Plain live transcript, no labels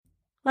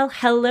Well,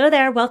 hello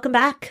there. Welcome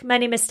back. My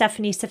name is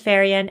Stephanie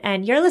Safarian,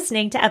 and you're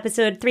listening to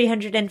episode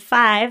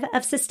 305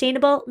 of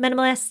Sustainable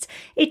Minimalist,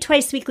 a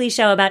twice-weekly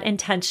show about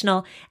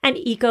intentional and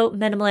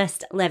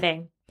eco-minimalist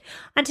living.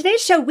 On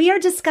today's show, we are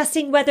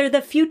discussing whether the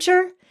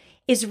future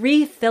is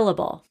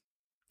refillable.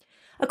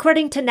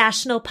 According to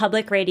National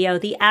Public Radio,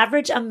 the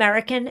average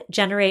American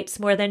generates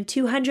more than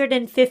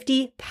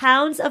 250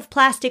 pounds of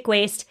plastic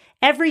waste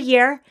every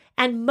year,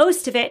 and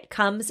most of it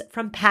comes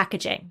from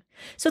packaging.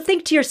 So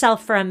think to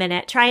yourself for a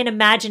minute. Try and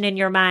imagine in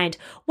your mind,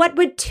 what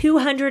would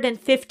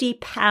 250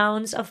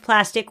 pounds of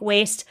plastic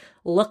waste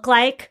look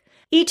like?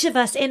 Each of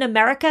us in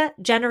America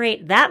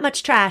generate that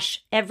much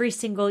trash every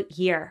single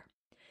year.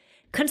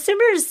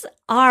 Consumers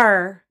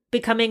are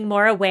becoming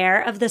more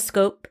aware of the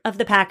scope of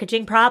the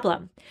packaging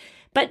problem.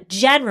 But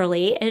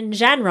in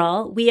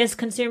general, we as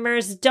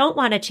consumers don't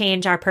want to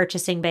change our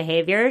purchasing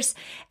behaviors,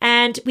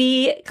 and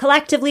we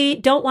collectively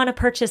don't want to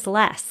purchase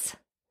less,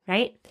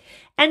 right?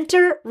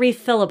 Enter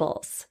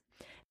refillables.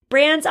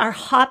 Brands are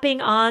hopping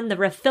on the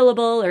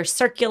refillable or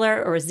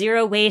circular or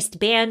zero waste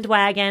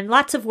bandwagon.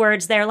 Lots of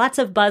words there, lots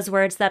of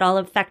buzzwords that all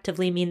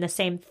effectively mean the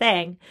same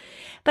thing.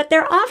 But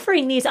they're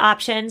offering these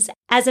options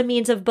as a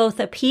means of both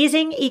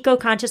appeasing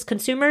eco-conscious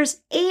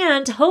consumers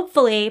and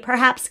hopefully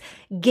perhaps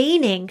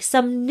gaining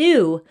some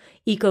new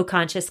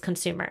eco-conscious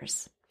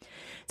consumers.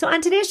 So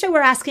on today's show,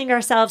 we're asking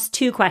ourselves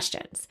two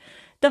questions.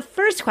 The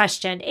first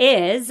question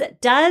is,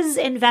 does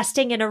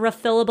investing in a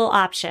refillable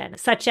option,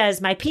 such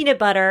as my peanut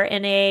butter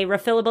in a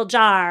refillable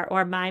jar,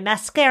 or my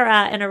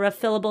mascara in a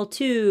refillable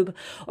tube,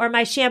 or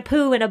my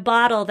shampoo in a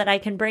bottle that I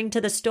can bring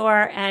to the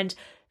store and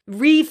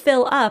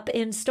refill up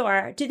in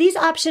store, do these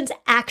options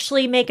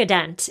actually make a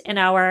dent in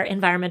our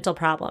environmental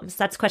problems?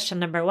 That's question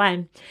number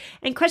one.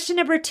 And question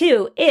number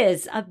two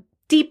is a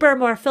deeper,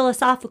 more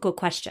philosophical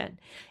question.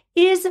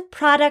 Is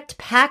product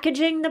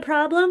packaging the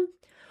problem?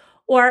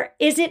 Or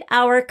is it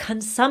our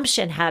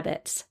consumption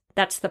habits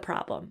that's the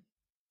problem?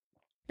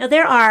 Now,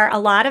 there are a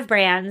lot of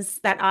brands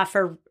that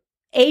offer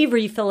a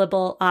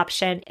refillable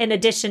option in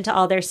addition to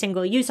all their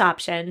single-use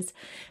options,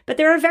 but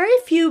there are very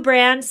few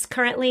brands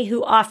currently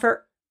who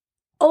offer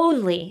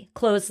only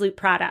closed-loop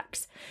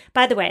products.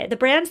 By the way, the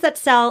brands that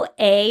sell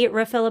a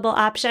refillable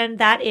option,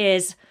 that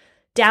is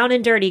down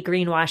and dirty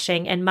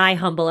greenwashing, in my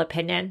humble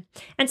opinion.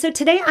 And so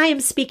today I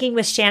am speaking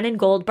with Shannon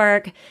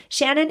Goldberg.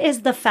 Shannon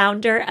is the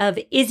founder of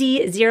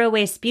Izzy Zero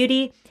Waste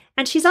Beauty,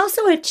 and she's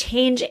also a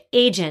change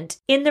agent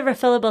in the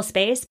refillable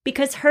space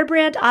because her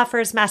brand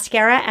offers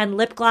mascara and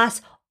lip gloss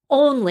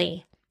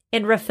only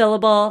in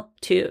refillable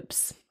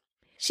tubes.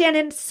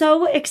 Shannon,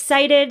 so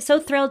excited, so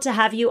thrilled to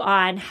have you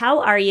on.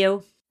 How are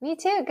you? Me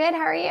too. Good.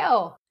 How are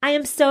you? I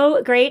am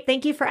so great.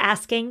 Thank you for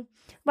asking.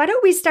 Why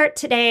don't we start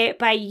today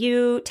by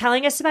you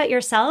telling us about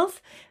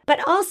yourself,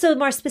 but also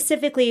more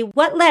specifically,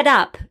 what led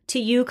up to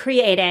you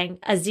creating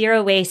a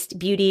zero waste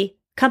beauty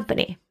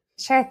company?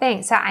 Sure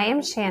thing. So I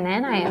am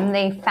Shannon. I am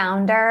the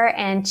founder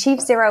and chief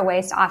zero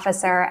waste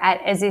officer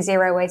at Izzy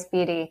Zero Waste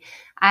Beauty.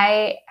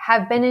 I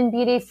have been in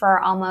beauty for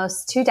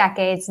almost 2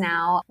 decades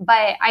now,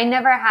 but I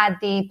never had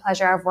the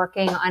pleasure of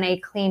working on a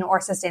clean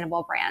or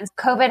sustainable brand.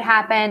 COVID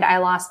happened. I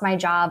lost my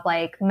job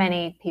like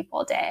many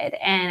people did.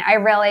 And I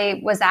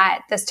really was at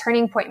this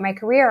turning point in my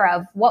career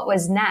of what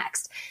was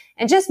next.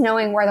 And just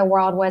knowing where the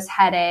world was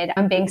headed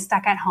and being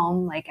stuck at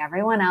home like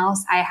everyone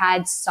else, I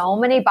had so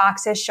many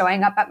boxes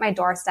showing up at my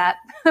doorstep.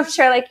 I'm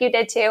sure like you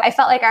did too. I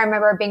felt like I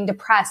remember being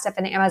depressed if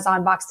an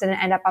Amazon box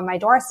didn't end up on my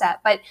doorstep.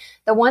 But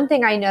the one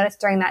thing I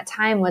noticed during that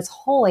time was,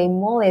 holy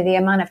moly, the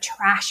amount of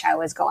trash I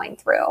was going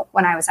through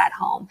when I was at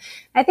home.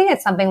 I think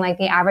it's something like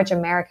the average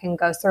American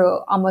goes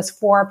through almost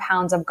 4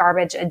 pounds of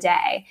garbage a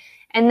day.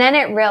 And then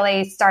it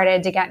really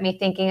started to get me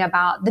thinking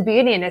about the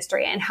beauty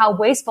industry and how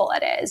wasteful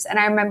it is. And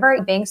I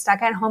remember being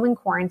stuck at home in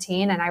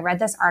quarantine, and I read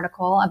this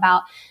article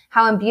about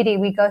how in beauty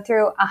we go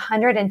through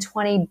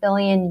 120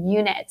 billion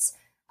units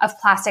of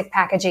plastic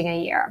packaging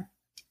a year.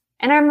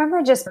 And I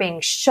remember just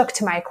being shook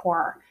to my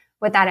core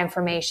with that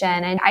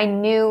information. And I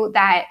knew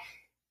that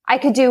I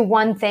could do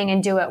one thing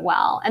and do it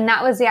well. And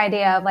that was the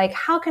idea of like,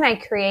 how can I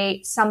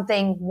create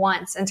something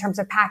once in terms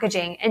of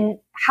packaging, and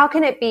how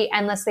can it be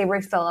endlessly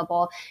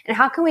refillable? And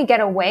how can we get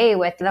away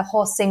with the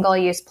whole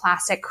single-use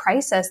plastic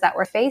crisis that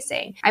we're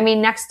facing? I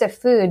mean, next to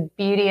food,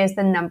 beauty is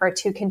the number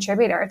 2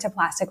 contributor to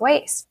plastic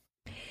waste.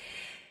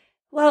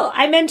 Well,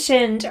 I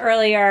mentioned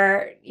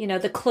earlier,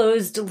 the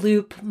closed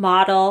loop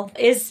model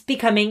is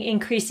becoming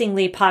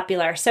increasingly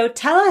popular. So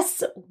tell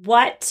us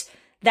what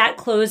that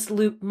closed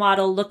loop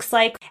model looks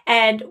like,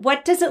 and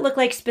what does it look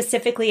like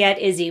specifically at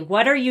Izzy?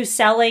 What are you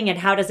selling and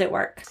how does it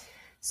work?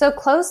 So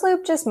closed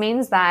loop just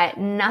means that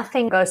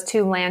nothing goes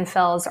to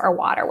landfills or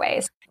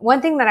waterways.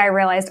 One thing that I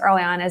realized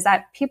early on is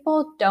that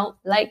people don't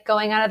like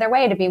going out of their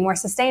way to be more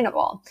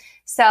sustainable.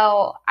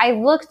 So I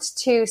looked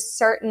to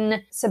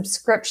certain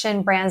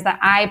subscription brands that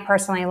I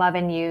personally love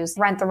and use,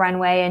 Rent the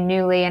Runway and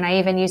Nuuly, and I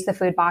even use the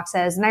food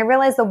boxes. And I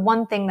realized the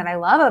one thing that I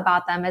love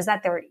about them is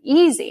that they're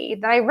easy,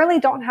 that I really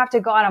don't have to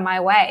go out of my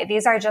way.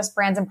 These are just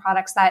brands and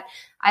products that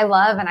I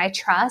love and I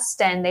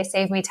trust, and they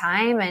save me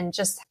time and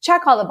just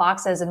check all the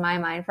boxes in my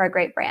mind for a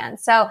great brand.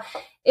 So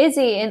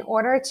Izzy, in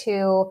order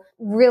to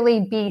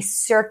really be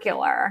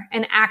circular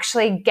and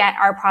actually get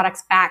our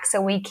products back so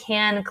we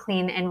can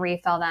clean and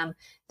refill them,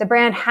 the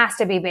brand has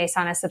to be based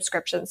on a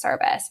subscription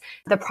service.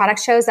 The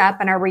product shows up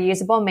in our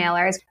reusable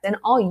mailers, and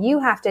all you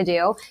have to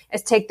do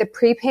is take the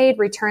prepaid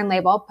return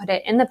label, put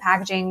it in the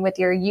packaging with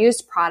your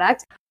used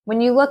product. When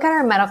you look at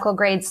our medical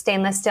grade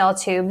stainless steel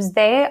tubes,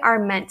 they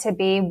are meant to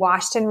be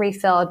washed and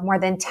refilled more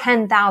than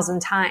 10,000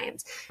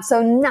 times.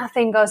 So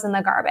nothing goes in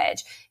the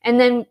garbage. And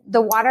then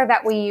the water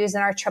that we use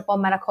in our triple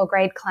medical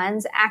grade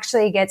cleanse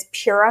actually gets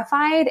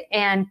purified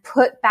and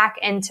put back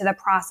into the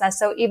process.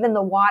 So even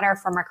the water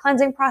from our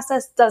cleansing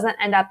process doesn't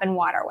end up in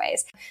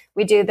waterways.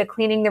 We do the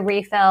cleaning, the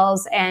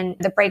refills, and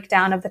the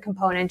breakdown of the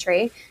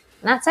componentry. And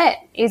that's it.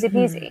 Easy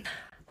peasy.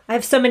 I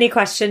have so many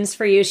questions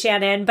for you,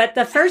 Shannon, but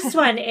the first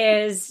one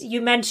is,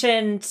 you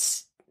mentioned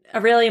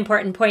a really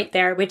important point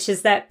there, which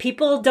is that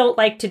people don't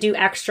like to do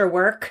extra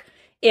work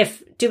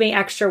if doing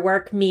extra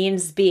work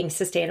means being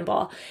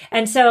sustainable.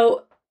 And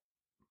so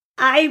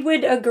I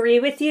would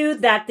agree with you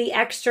that the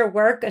extra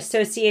work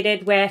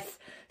associated with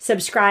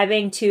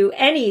subscribing to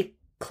any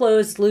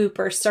closed loop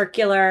or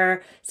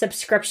circular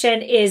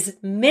subscription is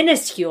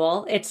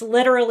minuscule. It's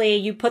literally,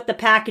 you put the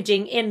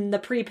packaging in the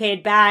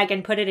prepaid bag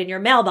and put it in your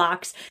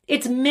mailbox.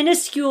 It's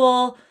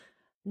minuscule,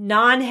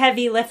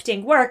 non-heavy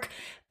lifting work.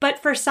 But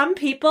for some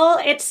people,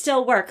 it's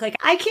still work. Like,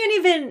 I can't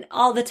even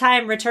all the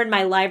time return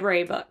my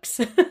library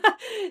books.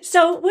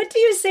 So what do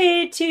you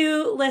say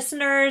to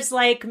listeners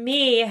like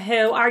me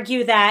who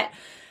argue that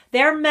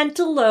their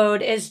mental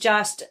load is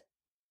just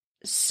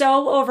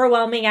so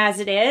overwhelming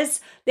as it is?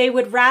 They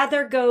would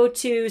rather go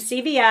to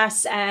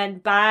CVS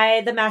and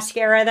buy the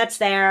mascara that's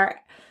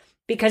there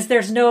because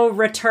there's no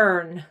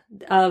return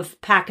of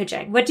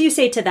packaging. What do you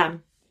say to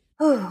them?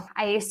 Ooh,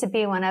 I used to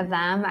be one of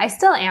them. I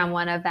still am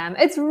one of them.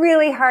 It's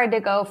really hard to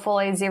go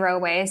fully zero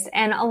waste,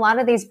 and a lot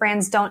of these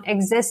brands don't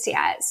exist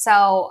yet.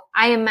 So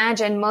I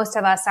imagine most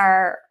of us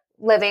are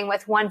living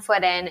with one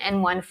foot in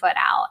and one foot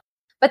out.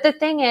 But the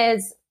thing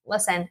is,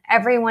 listen,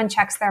 everyone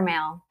checks their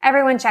mail.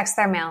 Everyone checks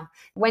their mail.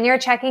 When you're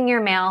checking your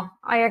mail,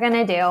 all you're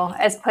going to do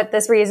is put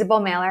this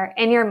reusable mailer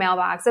in your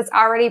mailbox. It's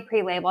already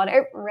pre-labeled.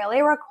 It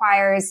really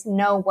requires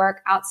no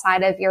work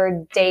outside of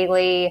your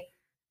daily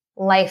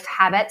life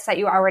habits that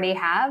you already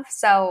have.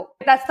 So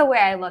that's the way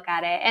I look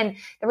at it. And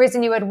the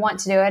reason you would want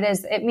to do it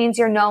is it means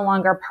you're no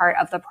longer part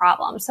of the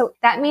problem. So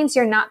that means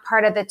you're not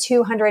part of the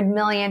 200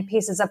 million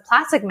pieces of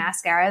plastic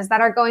mascaras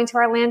that are going to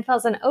our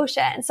landfills and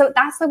ocean. So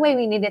that's the way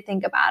we need to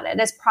think about it,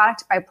 as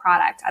product by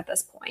product at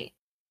this point.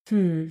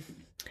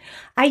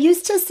 I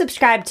used to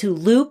subscribe to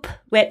Loop,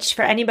 which,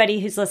 for anybody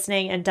who's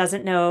listening and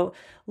doesn't know,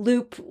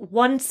 Loop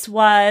once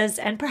was,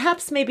 and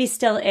perhaps maybe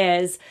still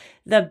is,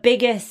 the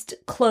biggest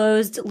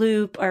closed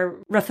loop or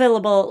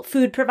refillable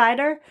food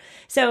provider.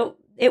 So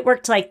it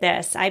worked like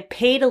this. I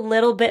paid a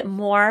little bit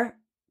more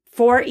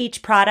for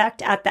each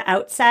product at the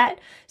outset.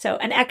 So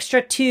an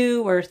extra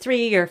 $2 or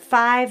 $3 or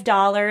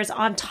 $5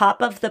 on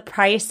top of the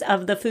price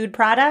of the food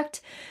product.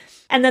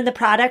 And then the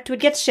product would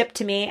get shipped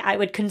to me. I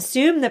would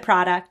consume the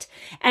product.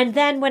 And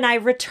then when I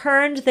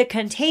returned the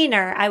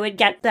container, I would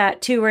get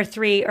that $2 or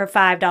 $3 or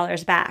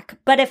 $5 back.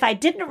 But if I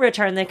didn't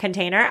return the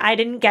container, I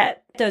didn't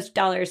get those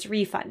dollars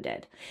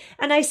refunded.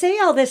 And I say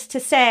all this to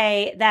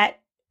say that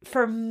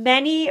for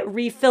many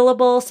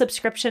refillable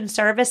subscription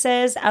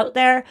services out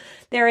there,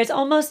 there is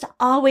almost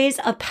always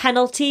a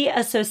penalty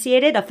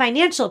associated, a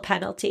financial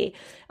penalty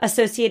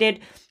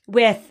associated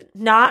with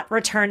not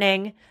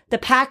returning the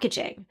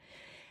packaging.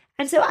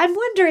 And so I'm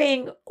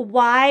wondering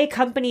why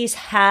companies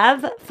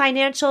have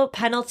financial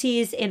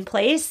penalties in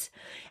place.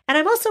 And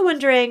I'm also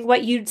wondering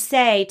what you'd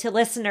say to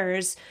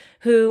listeners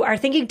who are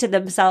thinking to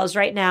themselves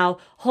right now,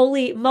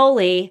 holy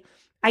moly,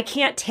 I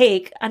can't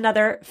take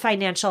another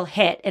financial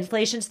hit.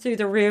 Inflation's through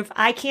the roof.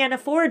 I can't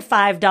afford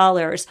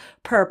 $5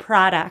 per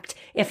product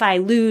if I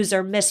lose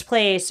or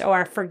misplace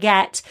or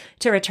forget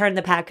to return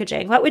the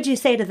packaging. What would you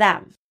say to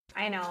them?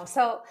 I know.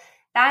 So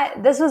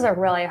this was a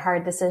really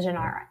hard decision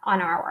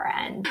on our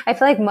end. I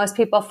feel like most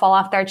people fall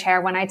off their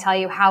chair when I tell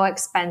you how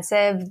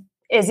expensive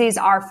Izzy's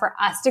are for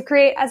us to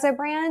create as a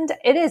brand.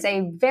 It is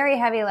a very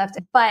heavy lift,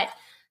 but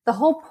the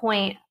whole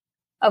point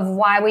of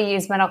why we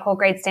use medical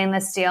grade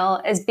stainless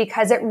steel is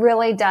because it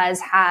really does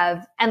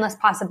have endless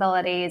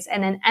possibilities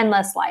and an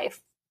endless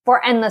life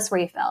for endless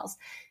refills.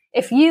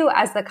 If you,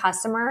 as the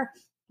customer,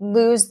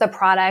 lose the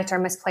product or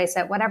misplace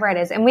it, whatever it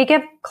is. And we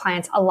give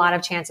clients a lot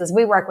of chances.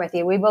 We work with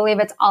you. We believe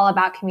it's all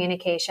about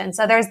communication.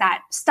 So there's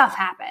that. Stuff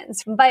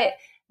happens. But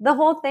the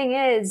whole thing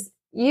is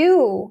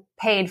you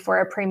paid for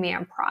a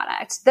premium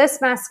product. This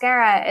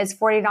mascara is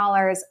 $40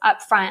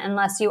 upfront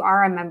unless you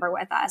are a member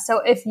with us. So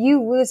if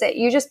you lose it,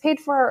 you just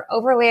paid for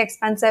overly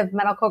expensive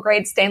medical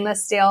grade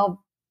stainless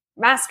steel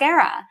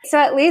mascara. So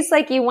at least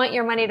like you want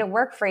your money to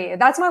work for you.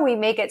 That's why we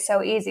make it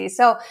so easy.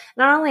 So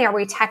not only are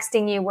we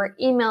texting you, we're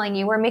emailing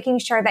you, we're making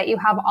sure that you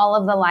have all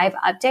of the live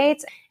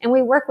updates, and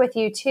we work with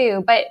you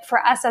too. But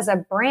for us as a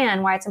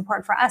brand, why it's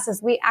important for us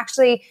is we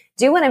actually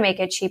do want to make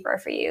it cheaper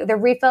for you. The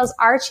refills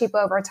are cheap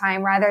over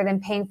time rather than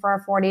paying for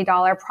a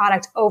 $40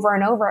 product over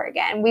and over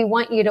again. We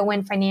want you to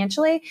win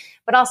financially,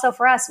 but also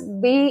for us,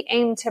 we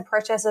aim to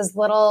purchase as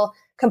little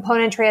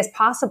componentry as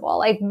possible.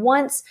 Like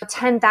once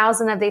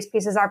 10,000 of these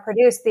pieces are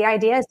produced, the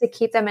idea is to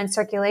keep them in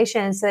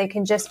circulation so they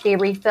can just be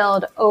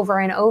refilled over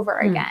and over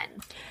again.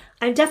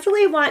 I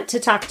definitely want to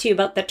talk to you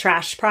about the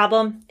trash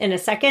problem in a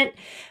second.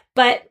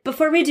 But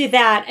before we do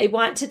that, I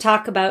want to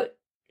talk about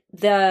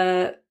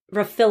the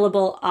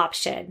refillable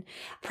option.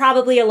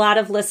 Probably a lot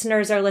of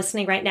listeners are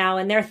listening right now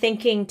and they're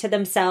thinking to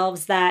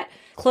themselves that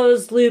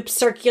closed loop,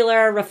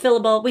 circular,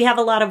 refillable, we have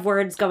a lot of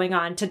words going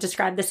on to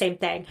describe the same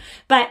thing.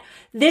 But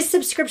this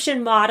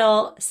subscription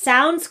model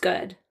sounds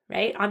good,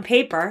 right? On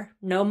paper,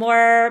 no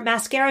more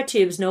mascara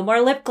tubes, no more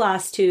lip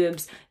gloss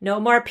tubes, no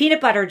more peanut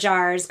butter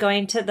jars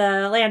going to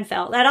the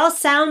landfill. That all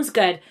sounds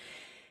good.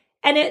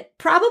 And it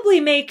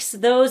probably makes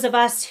those of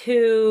us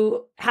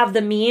who have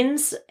the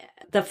means,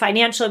 the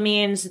financial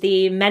means,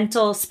 the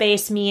mental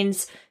space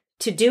means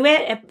to do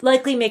it, it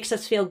likely makes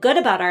us feel good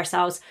about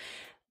ourselves.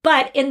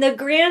 But in the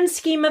grand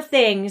scheme of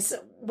things,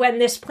 when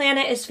this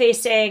planet is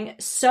facing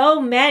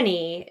so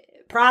many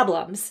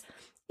problems,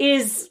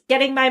 is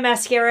getting my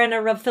mascara in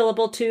a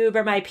refillable tube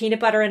or my peanut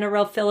butter in a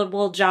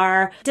refillable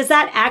jar, does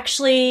that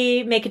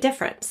actually make a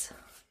difference?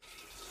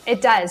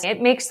 It does.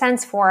 It makes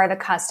sense for the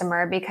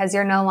customer because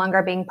you're no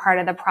longer being part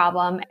of the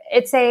problem.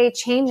 It's a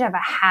change of a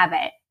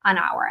habit on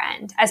our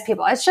end as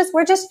people.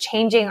 We're just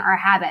changing our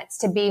habits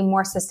to be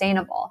more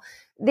sustainable.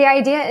 The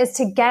idea is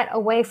to get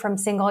away from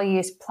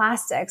single-use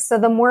plastics. So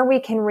the more we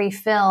can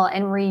refill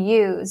and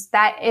reuse,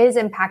 that is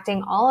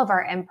impacting all of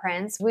our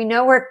imprints. We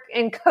know we're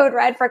in code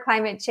red for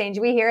climate change.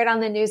 We hear it on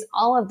the news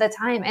all of the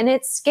time, and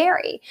it's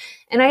scary.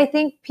 And I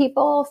think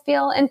people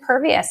feel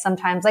impervious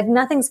sometimes, like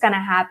nothing's going to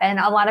happen.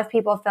 A lot of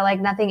people feel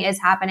like nothing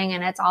is happening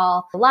and it's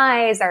all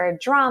lies or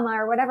drama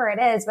or whatever it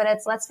is. But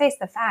let's face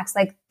the facts,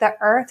 like the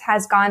earth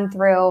has gone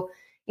through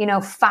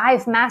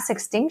 5 mass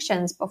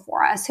extinctions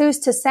before us. Who's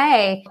to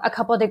say a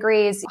couple of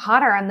degrees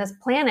hotter on this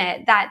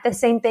planet that the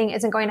same thing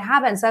isn't going to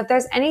happen? So if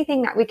there's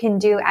anything that we can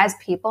do as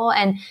people,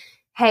 and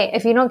hey,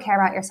 if you don't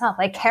care about yourself,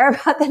 like care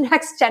about the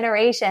next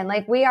generation,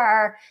 like we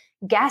are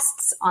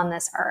guests on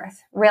this earth,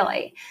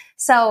 really.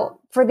 So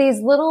for these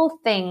little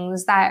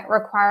things that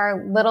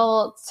require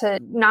little to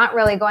not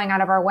really going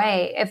out of our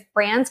way, if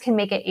brands can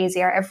make it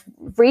easier, if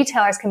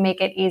retailers can make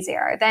it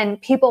easier, then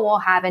people will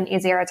have an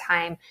easier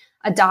time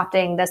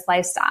adopting this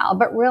lifestyle.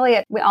 But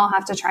really, we all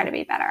have to try to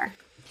be better.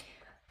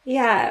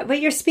 Yeah, what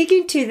you're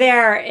speaking to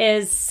there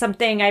is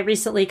something I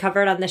recently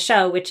covered on the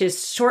show, which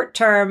is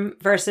short-term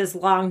versus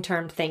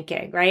long-term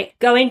thinking, right?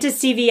 Going to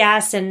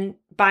CVS and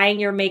buying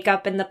your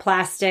makeup in the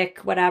plastic,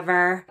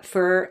 whatever,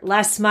 for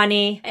less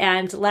money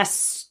and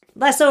less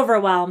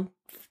overwhelm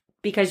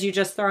because you're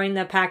just throwing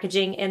the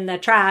packaging in the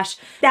trash.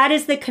 That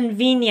is the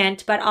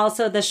convenient, but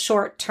also the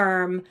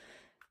short-term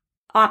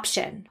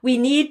option. We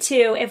need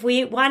to, if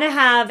we want to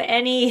have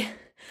any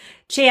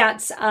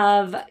chance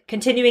of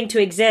continuing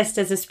to exist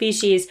as a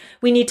species,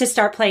 we need to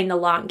start playing the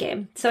long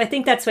game. So I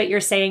think that's what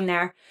you're saying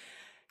there.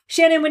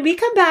 Shannon, when we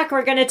come back,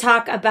 we're going to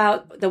talk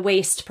about the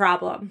waste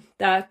problem,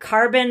 the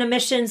carbon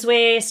emissions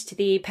waste,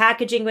 the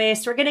packaging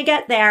waste. We're going to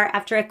get there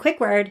after a quick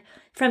word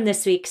from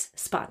this week's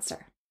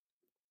sponsor.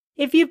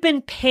 If you've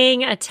been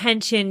paying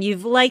attention,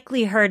 you've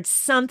likely heard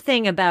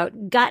something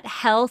about gut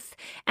health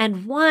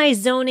and why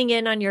zoning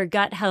in on your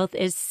gut health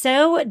is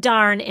so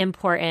darn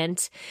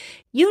important.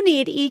 You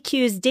need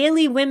EQ's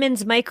Daily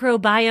Women's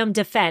Microbiome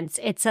Defense.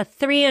 It's a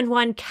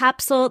 3-in-1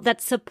 capsule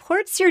that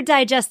supports your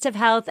digestive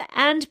health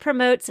and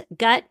promotes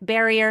gut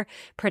barrier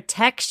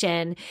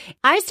protection.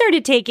 I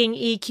started taking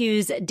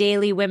EQ's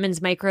Daily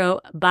Women's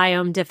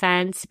Microbiome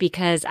Defense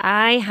because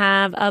I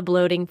have a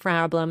bloating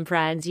problem,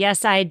 friends.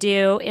 Yes, I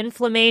do.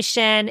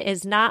 Inflammation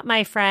is not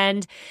my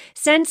friend.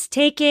 Since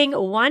taking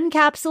 1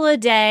 capsule a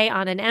day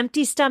on an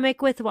empty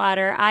stomach with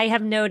water, I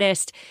have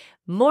noticed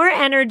more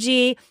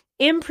energy,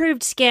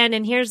 improved skin,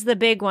 and here's the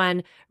big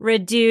one,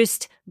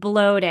 reduced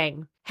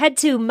bloating. Head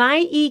to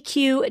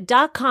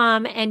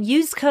myeq.com and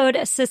use code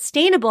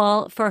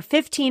SUSTAINABLE for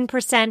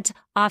 15%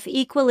 off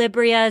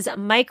Equilibria's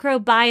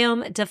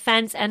microbiome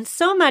defense and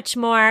so much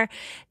more.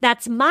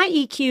 That's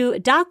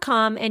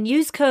myeq.com and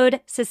use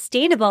code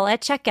SUSTAINABLE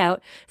at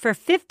checkout for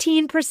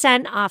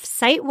 15% off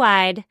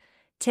site-wide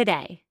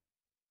today.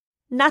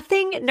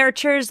 Nothing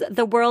nurtures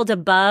the world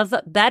above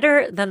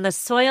better than the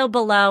soil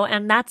below,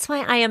 and that's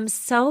why I am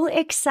so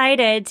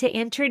excited to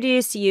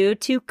introduce you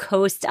to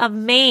Coast of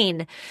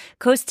Maine.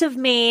 Coast of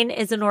Maine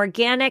is an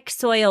organic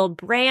soil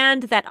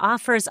brand that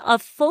offers a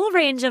full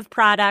range of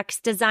products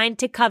designed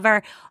to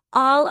cover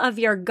all of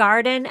your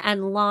garden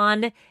and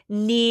lawn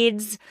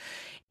needs.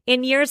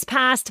 In years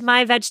past,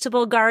 my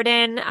vegetable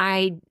garden,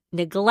 I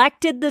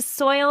neglected the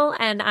soil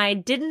and I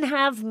didn't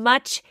have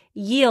much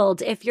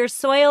yield. If your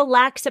soil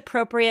lacks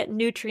appropriate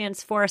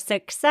nutrients for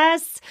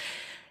success,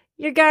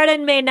 your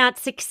garden may not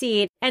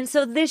succeed. And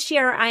so this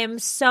year, I am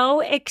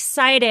so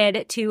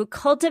excited to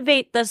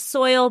cultivate the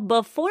soil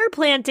before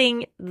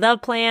planting the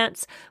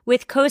plants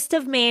with Coast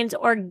of Maine's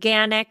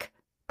organic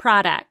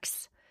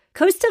products.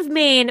 Coast of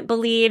Maine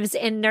believes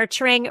in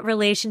nurturing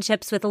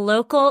relationships with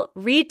local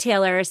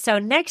retailers. So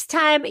next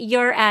time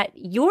you're at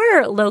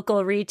your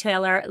local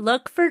retailer,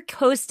 look for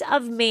Coast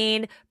of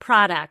Maine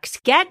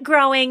products. Get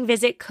growing.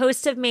 Visit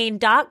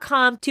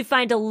coastofmaine.com to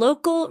find a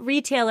local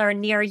retailer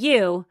near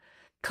you.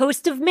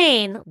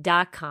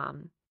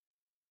 coastofmaine.com.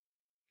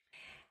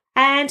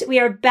 And we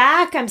are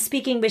back. I'm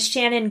speaking with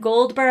Shannon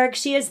Goldberg.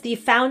 She is the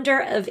founder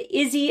of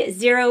Izzy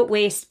Zero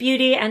Waste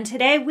Beauty. And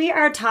today we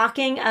are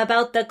talking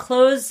about the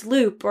closed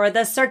loop or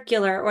the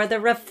circular or the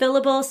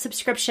refillable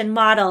subscription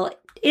model.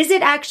 Is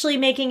it actually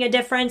making a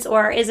difference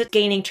or is it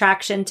gaining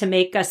traction to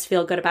make us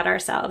feel good about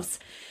ourselves?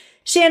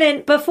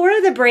 Shannon,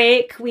 before the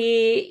break,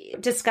 we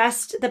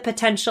discussed the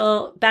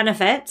potential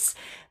benefits,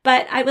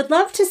 but I would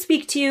love to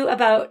speak to you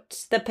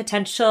about the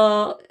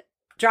potential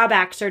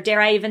drawbacks, or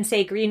dare I even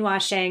say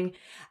greenwashing.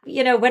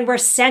 You know, when we're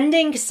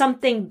sending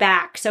something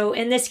back, so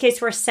in this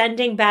case, we're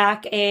sending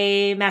back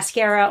a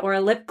mascara or a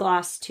lip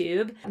gloss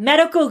tube,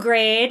 medical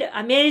grade,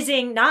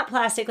 amazing, not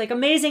plastic, like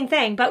amazing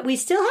thing, but we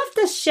still have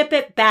to ship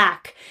it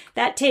back.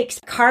 That takes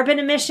carbon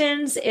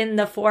emissions in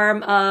the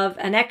form of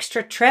an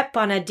extra trip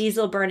on a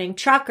diesel burning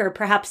truck or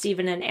perhaps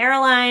even an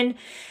airline.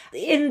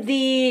 In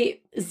the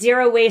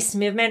zero waste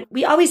movement,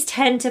 we always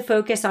tend to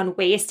focus on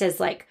waste as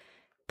like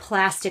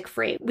plastic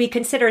free. We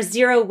consider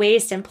zero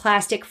waste and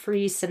plastic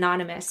free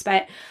synonymous,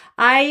 but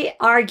I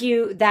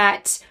argue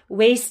that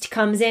waste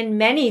comes in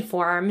many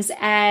forms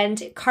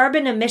and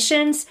carbon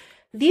emissions,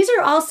 these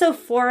are also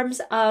forms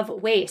of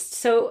waste.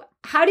 So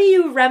how do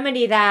you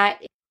remedy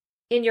that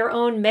in your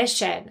own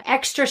mission?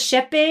 Extra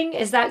shipping,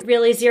 is that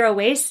really zero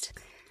waste?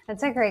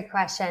 That's a great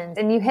question.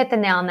 And you hit the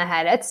nail on the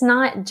head. It's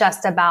not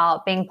just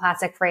about being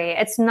plastic free.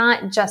 It's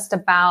not just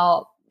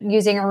about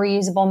using a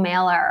reusable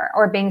mailer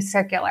or being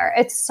circular.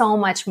 It's so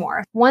much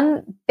more.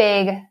 One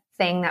big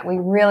thing that we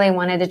really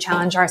wanted to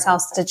challenge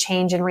ourselves to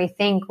change and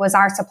rethink was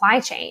our supply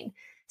chain.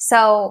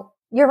 So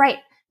you're right.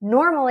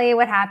 Normally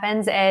what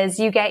happens is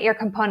you get your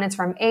components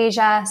from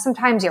Asia.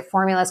 Sometimes your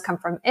formulas come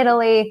from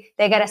Italy.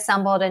 They get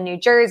assembled in New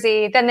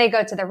Jersey. Then they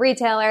go to the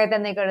retailer.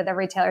 Then they go to the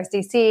retailer's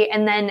DC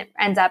and then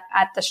ends up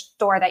at the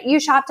store that you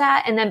shopped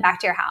at and then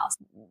back to your house.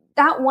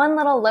 That one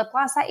little lip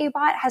gloss that you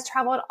bought has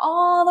traveled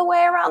all the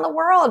way around the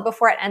world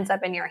before it ends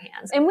up in your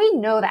hands. And we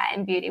know that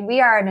in beauty. We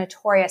are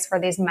notorious for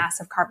these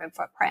massive carbon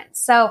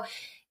footprints. So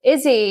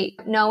Izzy,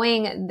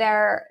 knowing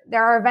there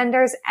are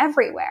vendors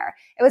everywhere,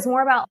 it was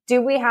more about, do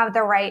we have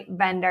the right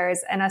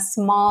vendors in a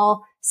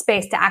small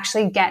space to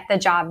actually get the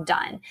job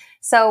done?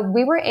 So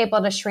we were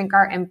able to shrink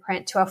our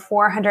imprint to a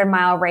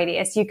 400-mile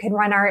radius. You could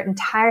run our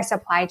entire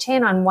supply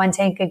chain on 1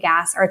 tank of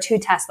gas or 2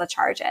 Tesla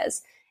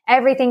charges.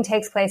 Everything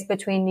takes place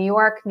between New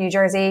York, New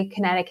Jersey,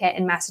 Connecticut,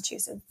 and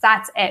Massachusetts.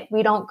 That's it.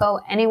 We don't go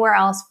anywhere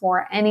else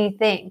for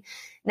anything.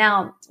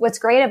 Now, what's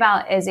great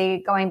about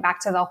Izzy, going back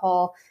to the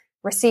whole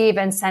receive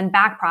and send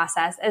back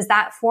process, is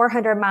that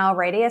 400-mile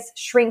radius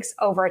shrinks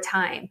over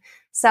time.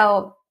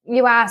 So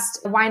you asked,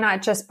 why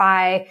not just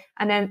buy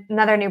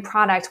another new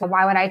product?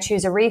 Why would I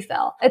choose a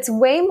refill? It's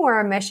way more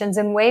emissions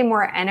and way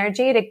more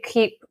energy to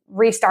keep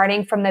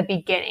restarting from the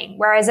beginning.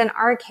 Whereas in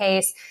our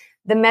case,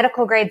 the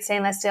medical grade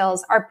stainless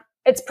steels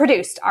it's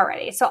produced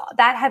already. So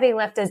that heavy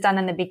lift is done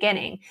in the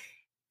beginning.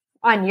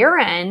 On your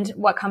end,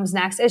 what comes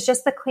next is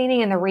just the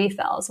cleaning and the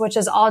refills, which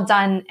is all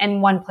done in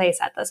one place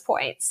at this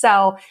point.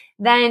 So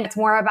then it's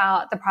more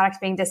about the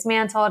product being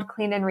dismantled,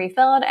 cleaned and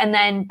refilled, and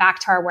then back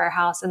to our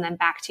warehouse and then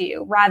back to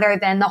you, rather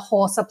than the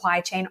whole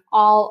supply chain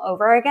all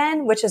over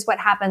again, which is what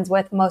happens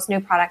with most new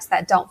products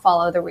that don't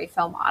follow the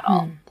refill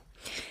model.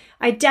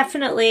 I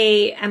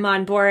definitely am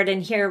on board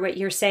and hear what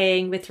you're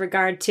saying with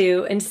regard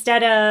to,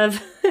 instead of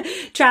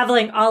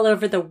traveling all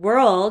over the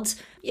world,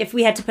 if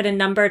we had to put a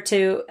number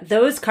to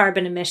those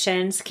carbon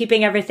emissions,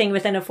 keeping everything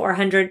within a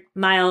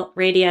 400-mile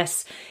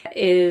radius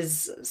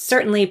is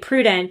certainly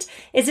prudent.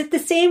 Is it the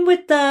same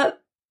with the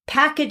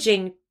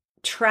packaging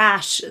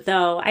trash,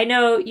 though? I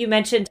know you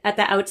mentioned at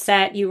the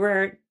outset you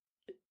were,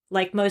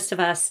 like most of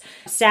us,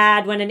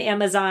 sad when an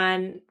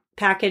Amazon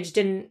package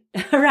didn't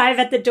arrive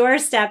at the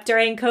doorstep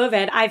during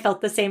COVID. I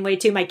felt the same way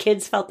too. My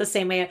kids felt the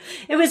same way.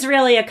 It was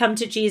really a come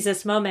to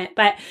Jesus moment.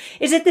 But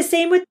is it the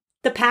same with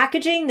the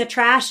packaging, the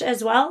trash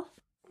as well?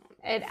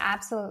 It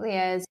absolutely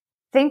is.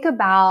 Think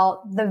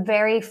about the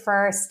very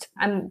first,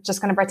 I'm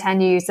just going to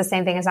pretend you used the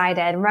same thing as I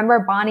did. Remember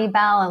Bonnie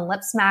Bell and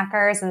lip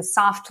smackers and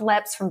soft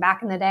lips from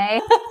back in the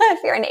day?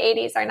 If you're an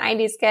 80s or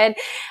 90s kid,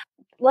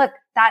 look,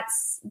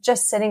 that's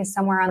just sitting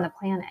somewhere on the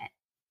planet.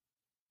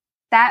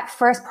 That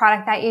first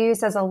product that you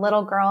used as a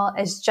little girl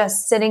is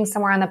just sitting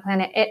somewhere on the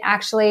planet. It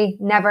actually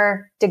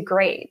never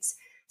degrades.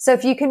 So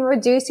if you can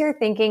reduce your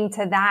thinking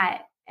to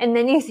that And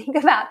then you think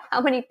about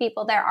how many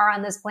people there are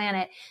on this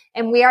planet.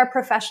 And we are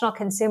professional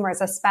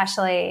consumers,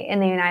 especially in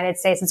the United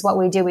States. It's what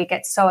we do. We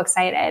get so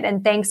excited.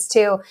 And thanks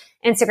to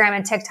Instagram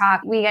and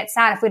TikTok, we get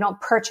sad if we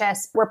don't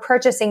purchase. We're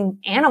purchasing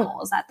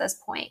animals at this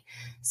point.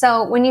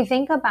 So when you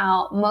think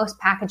about most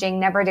packaging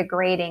never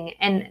degrading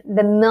and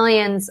the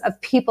millions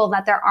of people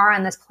that there are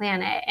on this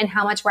planet and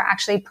how much we're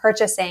actually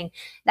purchasing,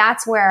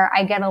 that's where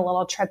I get a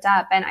little tripped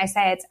up. And I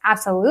say it's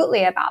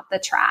absolutely about the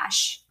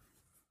trash.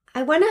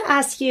 I want to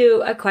ask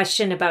you a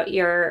question about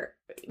your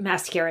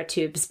mascara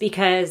tubes,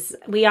 because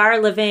we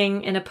are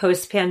living in a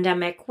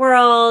post-pandemic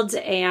world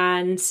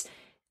and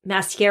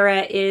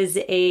mascara is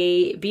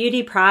a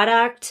beauty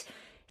product.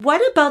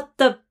 What about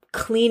the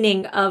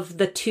cleaning of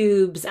the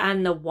tubes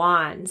and the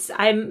wands?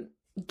 I'm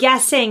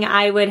guessing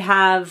I would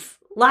have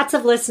lots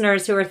of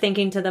listeners who are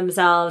thinking to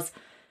themselves,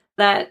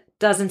 that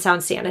doesn't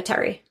sound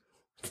sanitary.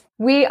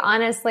 We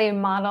honestly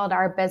modeled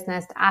our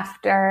business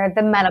after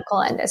the medical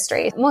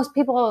industry. Most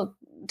people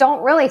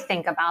don't really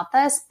think about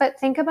this, but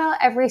think about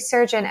every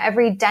surgeon,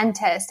 every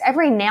dentist,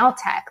 every nail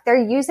tech.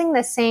 They're using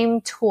the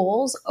same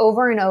tools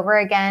over and over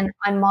again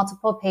on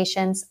multiple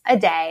patients a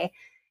day,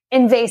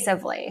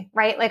 invasively,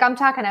 right? Like I'm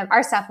talking of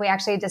our stuff, we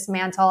actually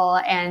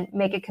dismantle and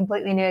make it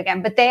completely new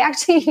again, but they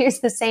actually use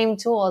the same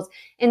tools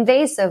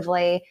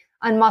invasively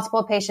on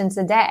multiple patients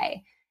a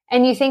day.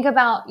 And you think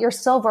about your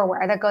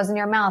silverware that goes in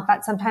your mouth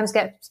that sometimes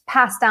gets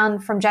passed down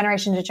from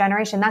generation to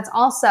generation. That's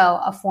also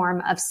a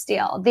form of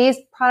steel. These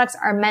products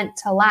are meant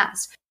to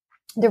last.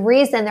 The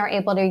reason they're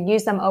able to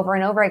use them over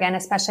and over again,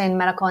 especially in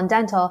medical and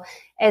dental,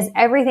 is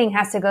everything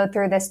has to go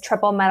through this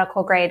triple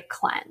medical grade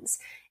cleanse.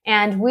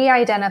 And we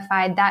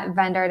identified that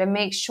vendor to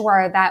make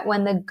sure that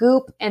when the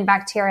goop and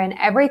bacteria and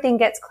everything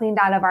gets cleaned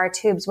out of our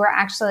tubes, we're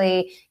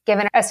actually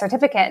given a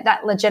certificate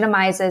that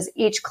legitimizes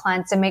each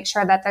cleanse to make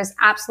sure that there's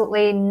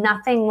absolutely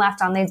nothing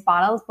left on these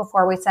bottles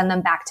before we send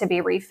them back to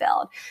be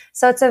refilled.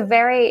 So it's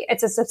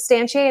a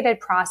substantiated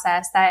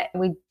process that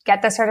we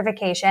get the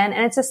certification,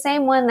 and it's the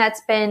same one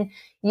that's been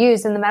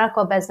used in the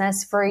medical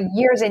business for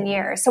years and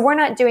years. So we're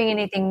not doing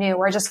anything new.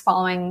 We're just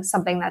following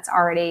something that's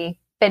already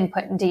been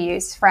put into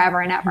use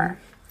forever and ever.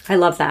 I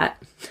love that,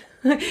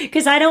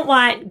 because I don't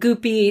want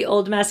goopy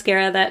old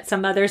mascara that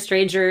some other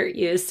stranger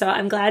used. So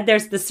I'm glad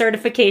there's the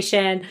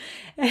certification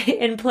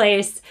in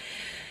place.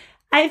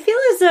 I feel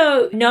as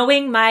though,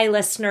 knowing my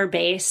listener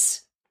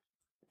base,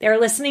 they're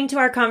listening to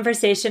our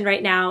conversation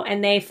right now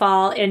and they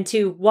fall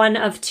into one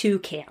of two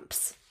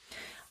camps.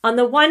 On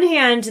the one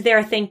hand,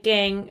 they're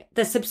thinking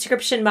the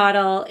subscription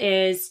model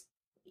is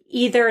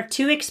either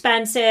too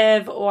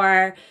expensive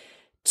or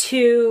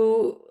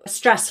too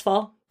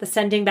stressful, the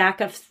sending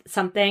back of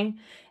something.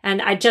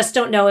 And I just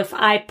don't know if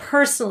I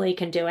personally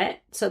can do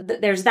it. So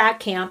there's that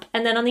camp.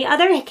 And then on the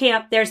other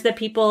camp, there's the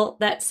people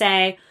that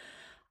say,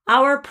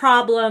 our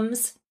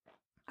problems,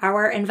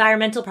 our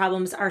environmental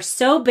problems are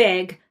so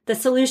big, the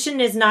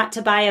solution is not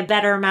to buy a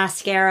better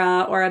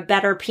mascara or a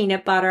better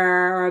peanut butter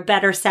or a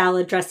better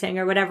salad dressing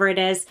or whatever it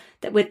is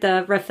that with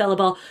the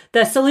refillable.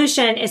 The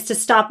solution is to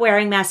stop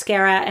wearing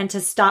mascara and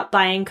to stop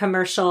buying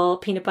commercial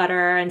peanut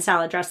butter and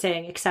salad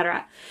dressing,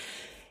 etc.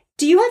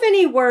 Do you have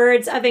any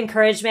words of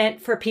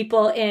encouragement for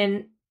people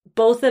in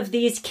both of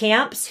these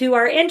camps who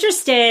are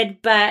interested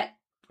but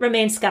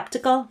remain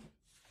skeptical?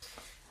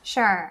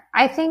 Sure.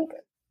 I think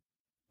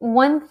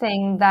one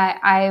thing that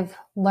I've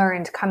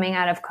learned coming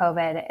out of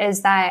COVID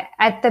is that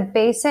at the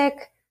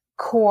basic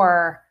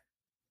core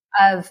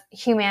of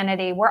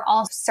humanity, we're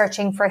all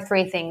searching for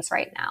three things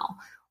right now.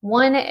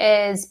 One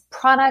is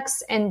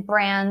products and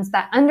brands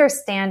that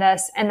understand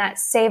us and that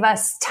save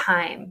us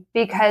time,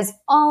 because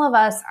all of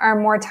us are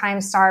more time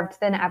starved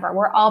than ever.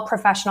 We're all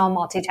professional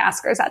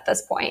multitaskers at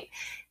this point.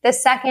 The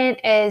second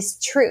is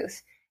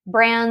truth,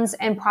 brands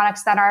and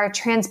products that are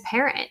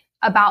transparent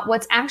about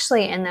what's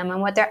actually in them and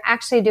what they're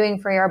actually doing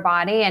for your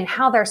body and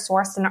how they're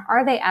sourced and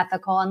are they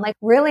ethical, and like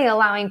really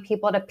allowing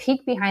people to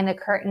peek behind the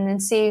curtain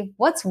and see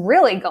what's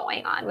really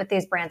going on with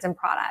these brands and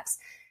products.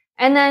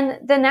 And then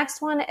the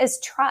next one is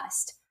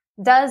trust.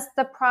 Does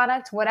the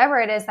product, whatever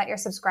it is that you're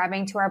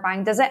subscribing to or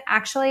buying, does it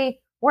actually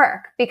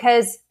work?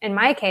 Because in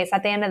my case,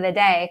 at the end of the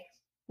day,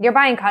 you're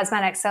buying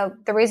cosmetics. So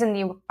the reason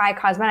you buy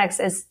cosmetics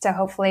is to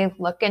hopefully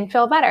look and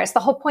feel better. It's the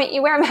whole point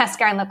you wear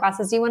mascara and lip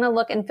glosses. You want to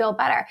look and feel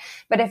better.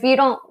 But if you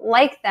don't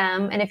like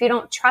them and if you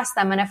don't trust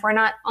them and if we're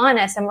not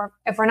honest and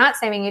if we're not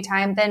saving you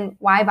time, then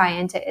why buy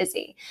into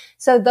Izzy?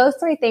 So those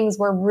three things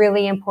were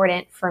really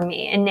important for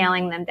me in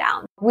nailing them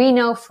down. We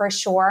know for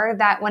sure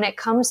that when it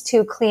comes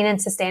to clean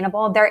and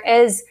sustainable, there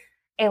is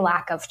a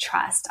lack of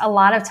trust. A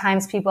lot of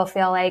times people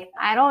feel like,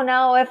 I don't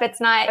know if it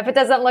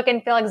doesn't look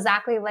and feel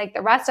exactly like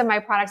the rest of my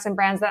products and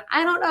brands, that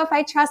I don't know if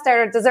I trust it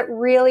or does it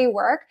really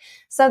work?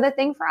 So the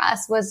thing for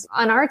us was,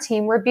 on our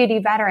team, we're beauty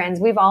veterans.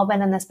 We've all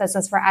been in this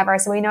business forever.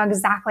 So we know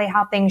exactly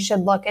how things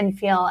should look and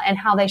feel and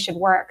how they should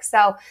work.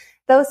 So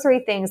those three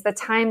things, the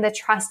time, the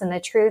trust, and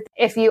the truth.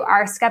 If you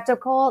are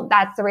skeptical,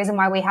 that's the reason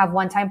why we have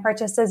one-time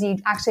purchases. You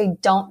actually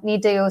don't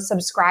need to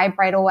subscribe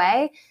right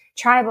away.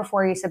 Try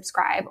before you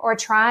subscribe, or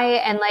try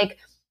and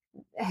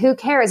who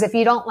cares? If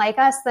you don't like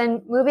us,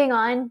 then moving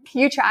on.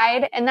 You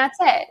tried and that's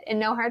it. And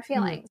no hard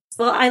feelings.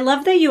 Well, I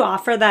love that you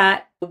offer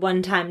that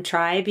one-time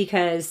try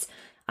because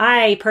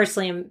I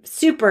personally am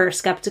super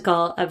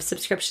skeptical of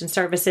subscription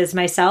services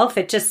myself.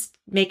 It just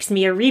makes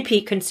me a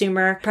repeat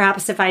consumer,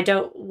 perhaps if I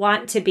don't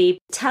want to be.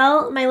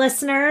 Tell my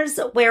listeners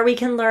where we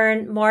can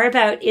learn more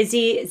about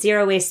Izzy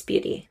Zero Waste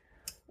Beauty.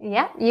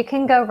 Yeah, you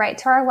can go right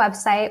to our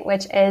website,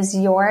 which is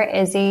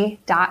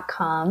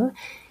yourizzy.com.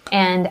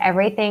 And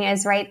everything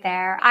is right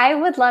there. I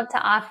would love to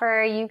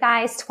offer you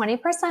guys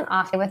 20%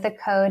 off with the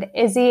code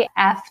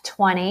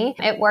IzzyF20.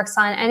 It works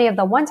on any of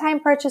the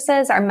one-time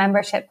purchases or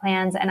membership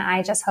plans. And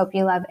I just hope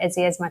you love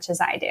Izzy as much as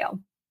I do.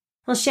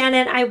 Well,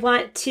 Shannon, I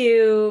want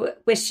to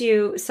wish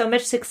you so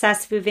much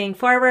success moving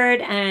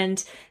forward.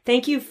 And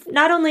thank you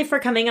not only for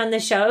coming on the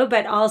show,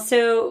 but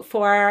also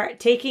for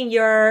taking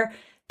your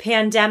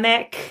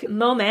pandemic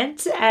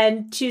moment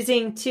and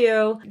choosing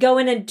to go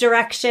in a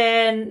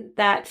direction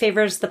that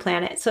favors the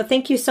planet. So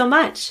thank you so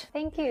much.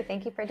 Thank you.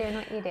 Thank you for doing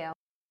what you do.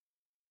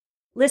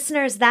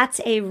 Listeners,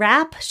 that's a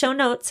wrap. Show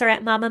notes are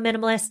at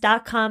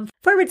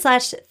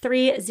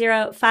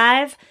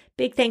mamaminimalist.com/305.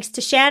 Big thanks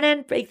to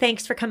Shannon. Big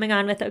thanks for coming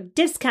on with a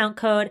discount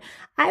code.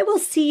 I will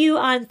see you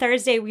on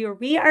Thursday where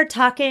we are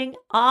talking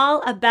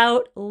all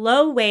about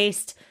low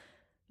waste,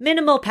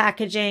 minimal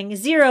packaging,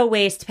 zero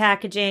waste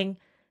packaging,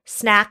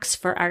 snacks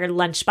for our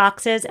lunch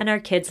boxes and our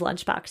kids'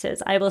 lunch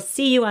boxes. I will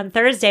see you on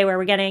Thursday where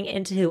we're getting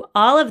into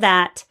all of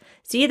that.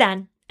 See you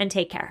then and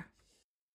take care.